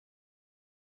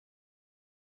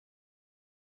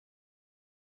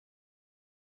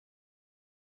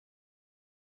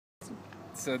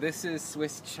So this is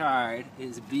Swiss Chard.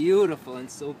 It's beautiful and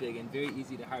so big and very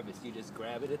easy to harvest. You just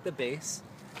grab it at the base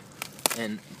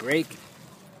and break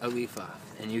a leaf off.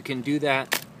 And you can do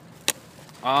that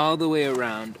all the way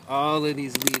around. All of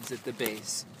these leaves at the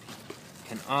base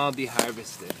can all be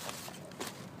harvested.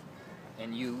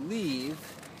 And you leave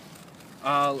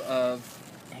all of,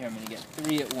 here I'm going to get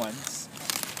 3 at once.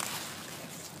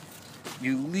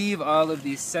 You leave all of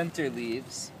these center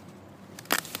leaves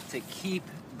to keep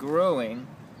growing,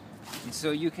 and so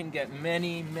you can get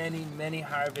many, many, many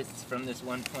harvests from this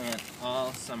one plant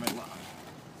all summer long.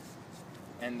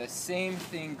 And the same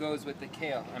thing goes with the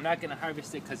kale. I'm not going to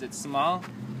harvest it because it's small,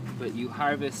 but you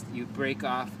break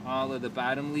off all of the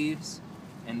bottom leaves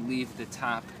and leave the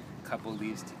top couple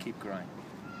leaves to keep growing.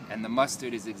 And the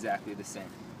mustard is exactly the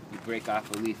same. You break off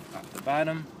a leaf off the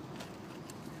bottom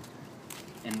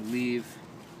and leave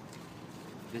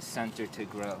the center to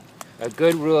grow. A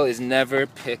good rule is never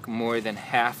pick more than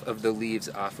half of the leaves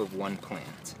off of one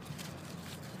plant.